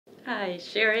Hi,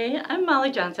 Sherry. I'm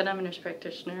Molly Johnson. I'm a nurse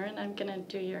practitioner, and I'm going to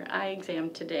do your eye exam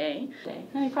today.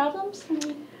 Any problems? Any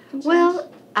concerns? Well,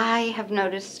 I have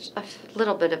noticed a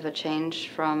little bit of a change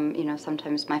from,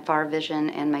 sometimes my far vision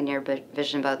and my near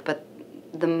vision both, but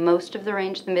the most of the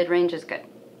range, the mid-range is good.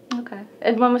 Okay.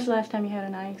 And when was the last time you had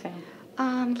an eye exam?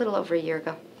 A little over a year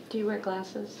ago. Do you wear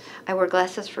glasses? I wear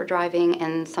glasses for driving,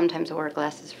 and sometimes I wear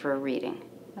glasses for reading.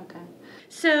 Okay.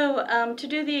 So to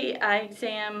do the eye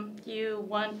exam, you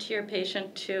want your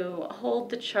patient to hold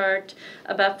the chart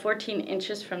about 14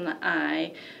 inches from the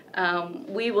eye.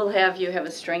 We will have you have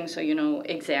a string so you know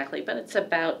exactly, but it's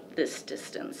about this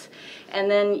distance.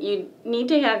 And then you need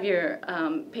to have your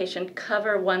patient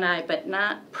cover one eye, but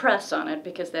not press on it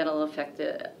because that'll affect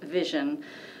the vision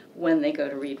when they go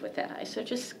to read with that eye. So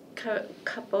just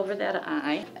cup over that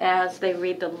eye as they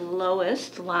read the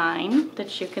lowest line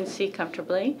that you can see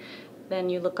comfortably. Then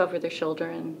you look over their shoulder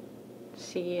and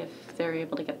see if they're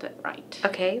able to get that right.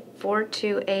 Okay,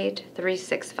 428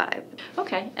 365.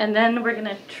 Okay, and then we're going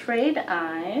to trade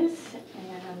eyes.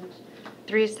 And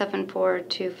 374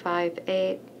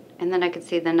 258, and then I can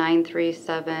see the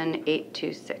 937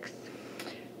 826.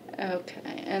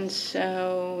 Okay, and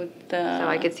so So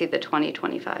I could see the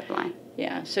 2025 line.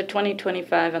 Yeah, so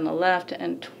 2025 on the left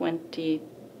and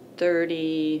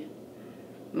 2030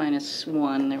 minus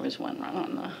 1. There was one wrong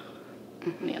on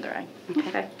the other eye.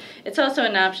 Okay. It's also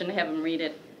an option to have them read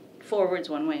it forwards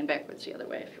one way and backwards the other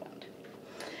way if you want.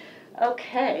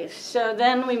 Okay, so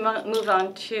then we move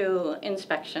on to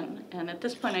inspection. And at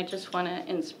this point, I just want to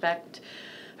inspect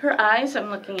her eyes. I'm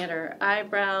looking at her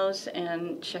eyebrows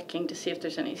and checking to see if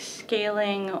there's any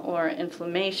scaling or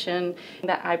inflammation.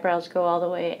 The eyebrows go all the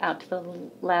way out to the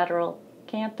lateral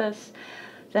canthus.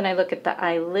 Then I look at the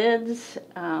eyelids.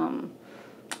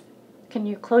 Can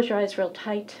you close your eyes real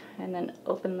tight and then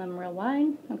open them real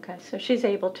wide? Okay, so she's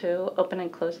able to open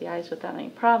and close the eyes without any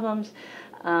problems.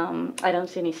 I don't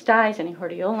see any styes, any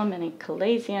hordeolum, any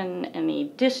chalazion,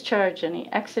 any discharge, any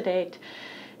exudate,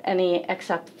 any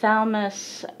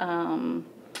exophthalmos.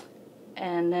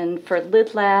 And then for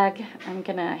lid lag, I'm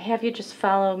going to have you just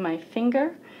follow my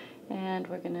finger, and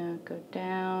we're going to go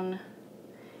down,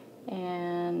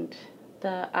 and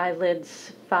the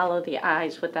eyelids follow the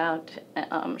eyes without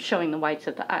showing the whites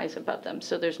of the eyes above them,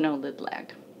 so there's no lid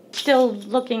lag. Still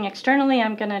looking externally,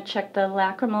 I'm going to check the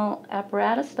lacrimal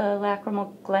apparatus, the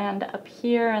lacrimal gland up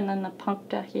here and then the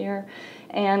puncta here.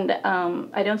 And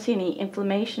I don't see any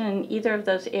inflammation in either of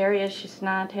those areas. She's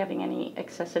not having any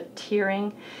excessive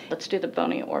tearing. Let's do the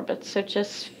bony orbit. So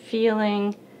just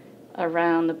feeling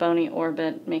around the bony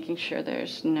orbit, making sure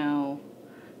there's no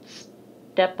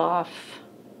step off,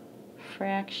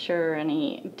 fracture,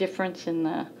 any difference in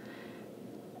the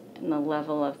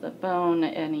level of the bone,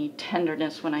 any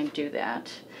tenderness when I do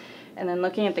that. And then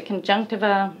looking at the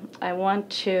conjunctiva, I want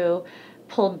to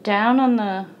pull down on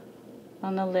the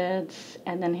lids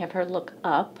and then have her look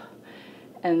up,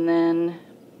 and then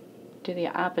do the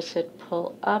opposite,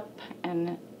 pull up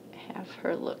and have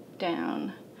her look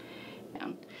down.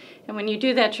 And when you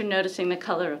do that, you're noticing the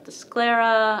color of the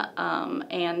sclera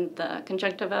and the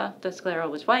conjunctiva. The sclera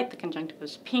was white, the conjunctiva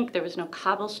was pink. There was no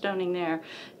cobblestoning there,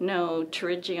 no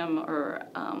pterygium or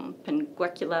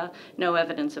pinguecula, no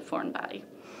evidence of foreign body.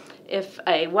 If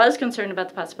I was concerned about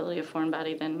the possibility of foreign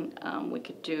body, then we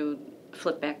could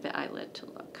flip back the eyelid to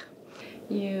look.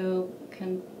 You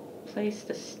can place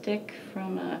the stick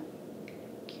from a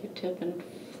Q-tip and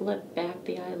flip back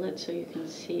the eyelid so you can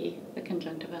see the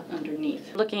conjunctiva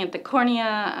underneath. Looking at the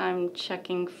cornea, I'm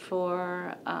checking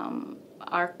for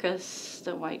arcus,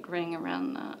 the white ring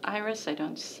around the iris. I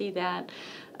don't see that.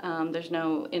 There's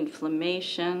no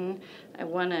inflammation. I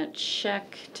want to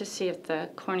check to see if the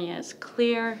cornea is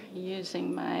clear.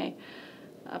 Using my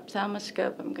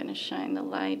ophthalmoscope, I'm going to shine the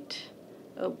light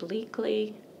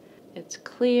obliquely. It's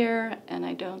clear, and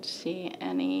I don't see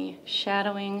any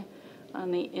shadowing on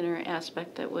the inner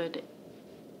aspect that would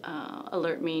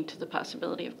alert me to the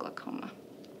possibility of glaucoma.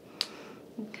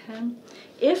 Okay.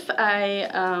 If I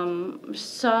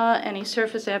saw any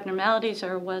surface abnormalities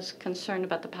or was concerned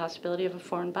about the possibility of a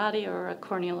foreign body or a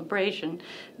corneal abrasion,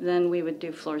 then we would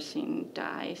do fluorescein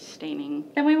dye staining.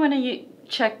 Then we want to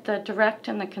check the direct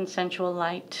and the consensual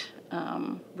light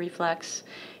reflex.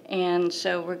 And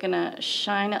so we're going to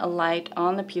shine a light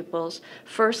on the pupils,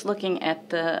 first looking at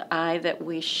the eye that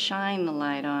we shine the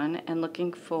light on and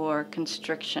looking for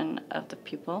constriction of the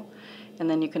pupil. And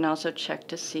then you can also check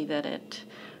to see that it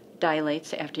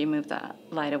dilates after you move the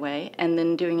light away, and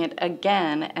then doing it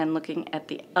again and looking at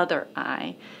the other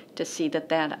eye to see that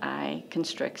that eye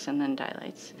constricts and then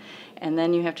dilates. And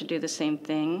then you have to do the same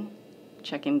thing,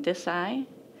 checking this eye,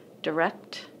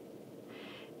 direct,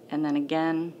 and then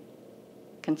again,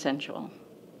 consensual.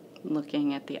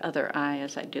 Looking at the other eye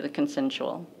as I do the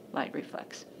consensual light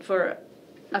reflex. For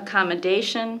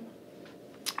accommodation,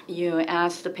 you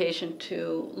ask the patient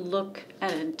to look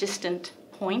at a distant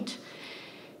point,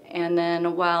 and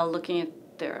then while looking at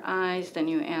their eyes, then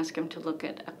you ask them to look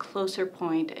at a closer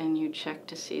point, and you check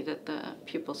to see that the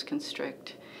pupils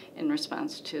constrict in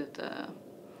response to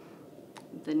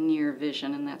the near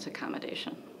vision, and that's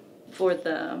accommodation. For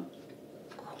the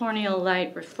corneal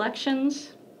light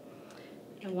reflections,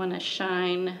 I want to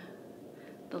shine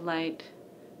the light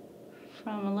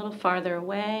from a little farther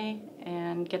away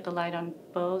and get the light on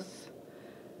both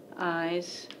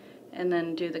eyes, and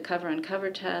then do the cover and cover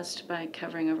test by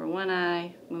covering over one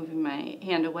eye, moving my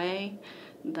hand away.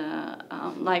 The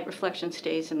light reflection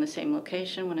stays in the same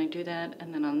location when I do that,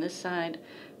 and then on this side,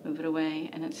 move it away,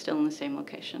 and it's still in the same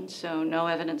location. So no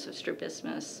evidence of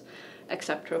strabismus,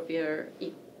 exoptropia,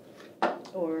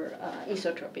 or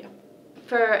esotropia.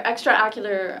 For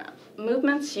extraocular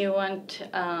movements, you want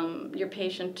your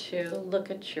patient to look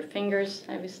at your fingers.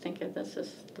 I always think of this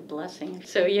as the blessing.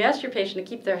 So you ask your patient to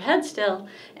keep their head still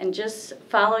and just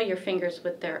follow your fingers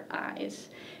with their eyes.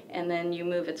 And then you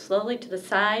move it slowly to the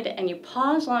side, and you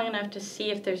pause long enough to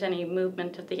see if there's any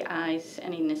movement of the eyes,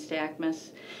 any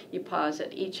nystagmus. You pause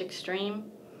at each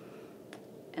extreme,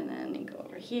 and then you go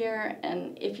over here.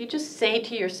 And if you just say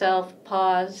to yourself,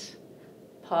 pause,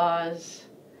 pause,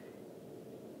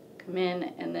 come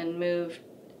in, and then move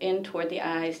in toward the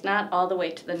eyes, not all the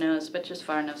way to the nose, but just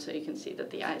far enough so you can see that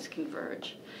the eyes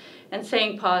converge. And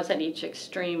saying pause at each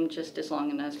extreme just as long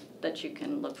enough that you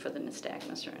can look for the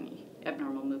nystagmus or any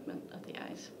abnormal movement of the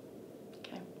eyes.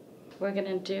 Okay. We're going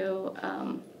to do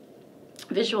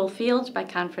visual fields by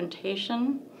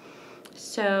confrontation.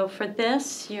 So for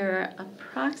this, you're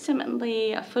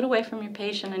approximately a foot away from your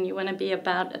patient, and you want to be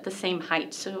about at the same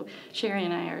height. So Sherry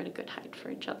and I are at a good height for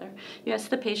each other. You ask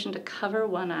the patient to cover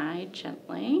one eye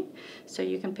gently, so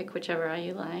you can pick whichever eye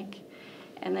you like,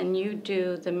 and then you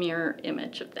do the mirror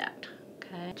image of that.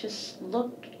 Okay. Just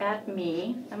look at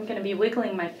me. I'm going to be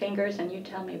wiggling my fingers, and you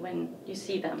tell me when you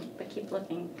see them, but keep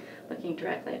looking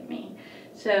directly at me.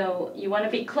 So you want to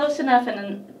be close enough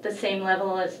and the same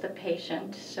level as the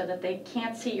patient so that they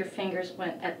can't see your fingers when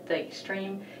at the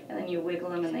extreme, and then you wiggle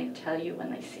them and they tell you when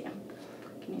they see them.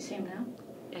 Can you see them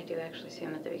now? I do actually see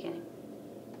them at the beginning.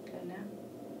 Good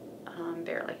now?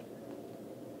 Barely.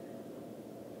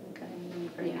 Okay. And then you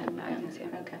bring Yeah, them I can see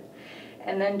them. Okay.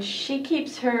 And then she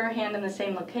keeps her hand in the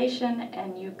same location,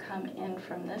 and you come in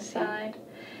from this side.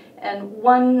 And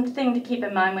one thing to keep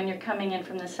in mind when you're coming in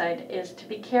from this side is to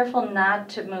be careful not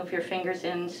to move your fingers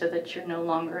in so that you're no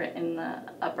longer in the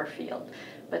upper field.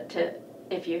 But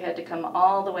if you had to come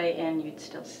all the way in, you'd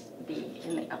still be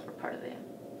in the upper part of the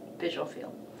visual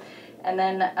field. And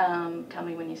then tell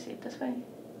me when you see it this way.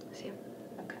 I see them.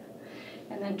 Okay.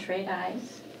 And then trade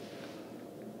eyes.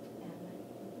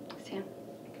 I see them.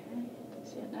 Okay.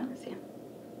 See it now? I see them.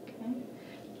 Okay.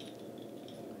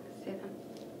 See them.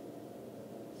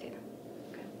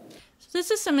 So this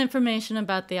is some information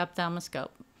about the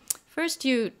ophthalmoscope. First,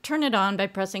 you turn it on by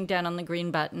pressing down on the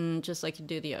green button, just like you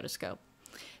do the otoscope.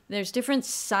 There's different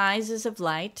sizes of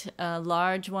light, a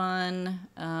large one,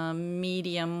 a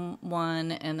medium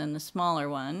one, and then the smaller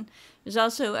one. There's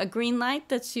also a green light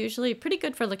that's usually pretty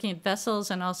good for looking at vessels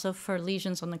and also for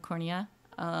lesions on the cornea,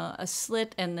 a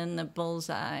slit, and then the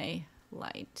bullseye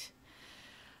light.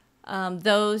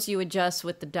 Those you adjust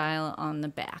with the dial on the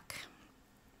back.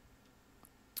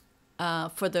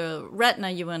 For the retina,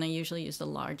 you want to usually use the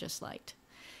largest light.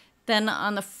 Then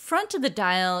on the front of the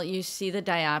dial, you see the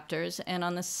diopters, and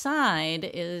on the side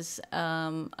is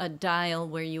a dial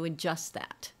where you adjust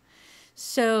that.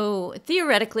 So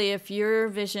theoretically, if your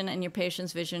vision and your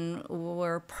patient's vision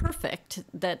were perfect,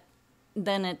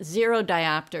 then at 0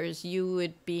 diopters, you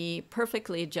would be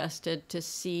perfectly adjusted to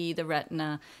see the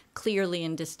retina clearly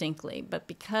and distinctly. But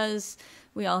because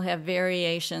we all have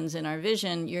variations in our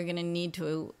vision, you're going to need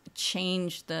to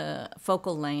change the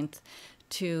focal length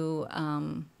to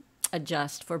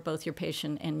adjust for both your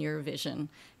patient and your vision,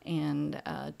 and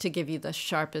to give you the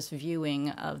sharpest viewing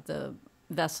of the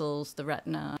vessels, the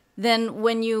retina. Then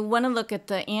when you want to look at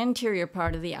the anterior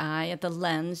part of the eye, at the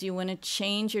lens, you want to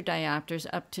change your diopters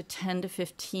up to 10 to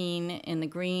 15 in the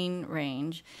green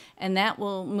range, and that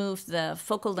will move the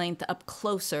focal length up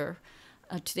closer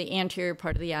to the anterior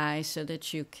part of the eye so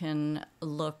that you can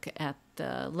look at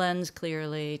the lens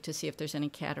clearly to see if there's any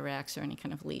cataracts or any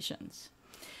kind of lesions.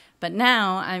 But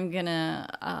now I'm going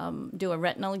to do a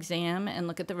retinal exam and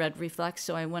look at the red reflex,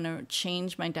 so I want to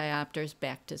change my diopters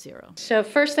back to 0. So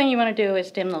first thing you want to do is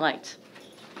dim the lights.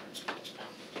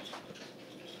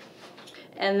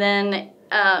 And then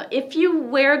if you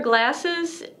wear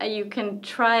glasses, you can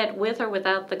try it with or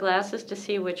without the glasses to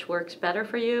see which works better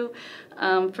for you.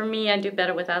 For me, I do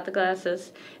better without the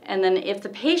glasses. And then if the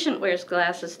patient wears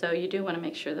glasses, though, you do want to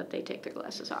make sure that they take their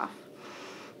glasses off.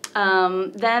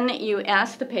 Then you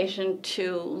ask the patient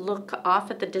to look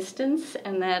off at the distance,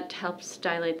 and that helps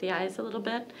dilate the eyes a little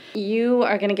bit. You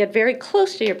are going to get very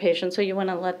close to your patient, so you want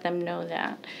to let them know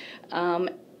that.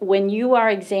 When you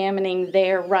are examining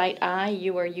their right eye,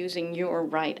 you are using your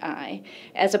right eye,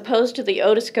 as opposed to the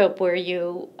otoscope where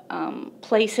you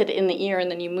place it in the ear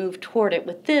and then you move toward it.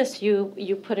 With this,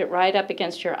 you put it right up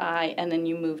against your eye and then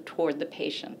you move toward the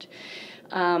patient.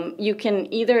 You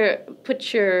can either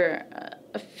put your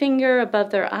a finger above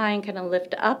their eye and kind of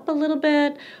lift up a little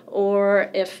bit, or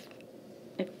if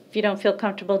you don't feel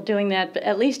comfortable doing that, but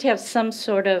at least have some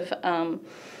sort of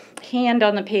hand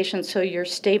on the patient so you're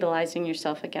stabilizing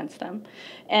yourself against them.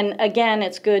 And again,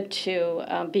 it's good to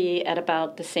be at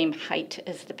about the same height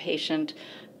as the patient,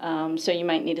 so you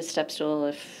might need a step stool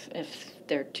if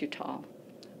they're too tall.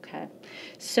 Okay,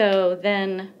 so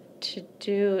then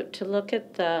to look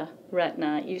at the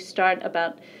retina, you start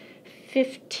about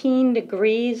 15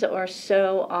 degrees or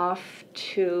so off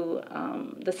to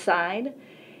the side,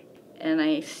 and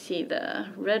I see the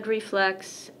red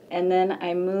reflex, and then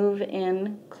I move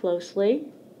in closely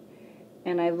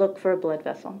and I look for a blood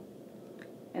vessel.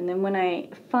 And then when I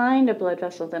find a blood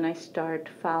vessel, then I start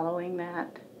following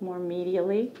that more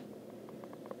medially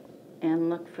and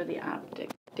look for the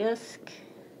optic disc.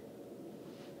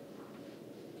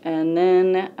 And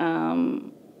then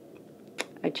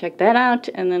I check that out,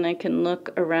 and then I can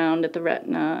look around at the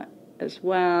retina as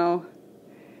well.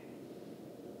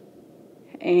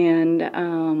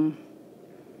 And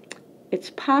it's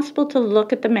possible to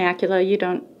look at the macula. You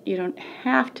don't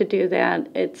have to do that.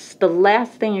 It's the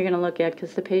last thing you're going to look at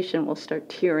because the patient will start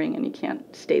tearing and you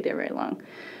can't stay there very long.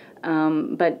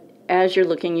 But as you're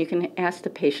looking, you can ask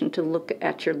the patient to look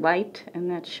at your light, and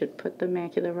that should put the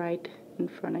macula right in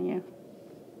front of you.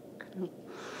 Okay.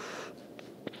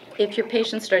 If your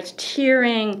patient starts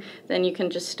tearing, then you can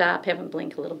just stop, have them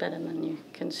blink a little bit, and then you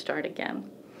can start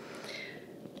again.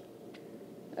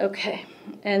 Okay,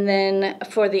 and then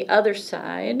for the other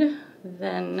side,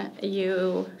 then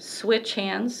you switch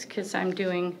hands because I'm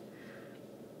doing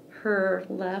her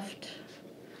left.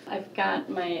 I've got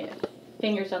my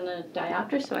fingers on the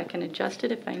diopter so I can adjust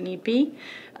it if I need be.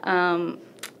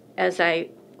 As I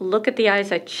look at the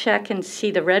eyes, I check and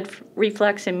see the red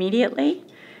reflex immediately,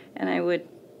 and I would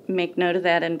make note of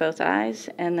that in both eyes,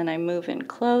 and then I move in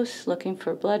close looking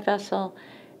for a blood vessel,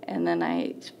 and then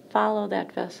I follow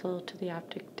that vessel to the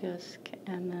optic disc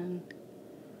and then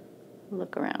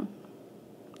look around.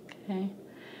 Okay.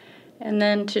 And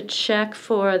then to check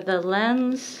for the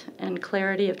lens and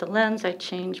clarity of the lens, I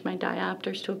change my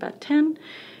diopters to about 10,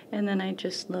 and then I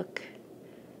just look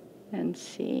and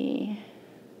see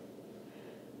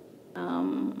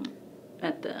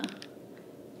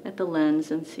at the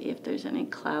lens and see if there's any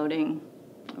clouding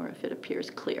or if it appears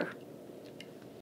clear.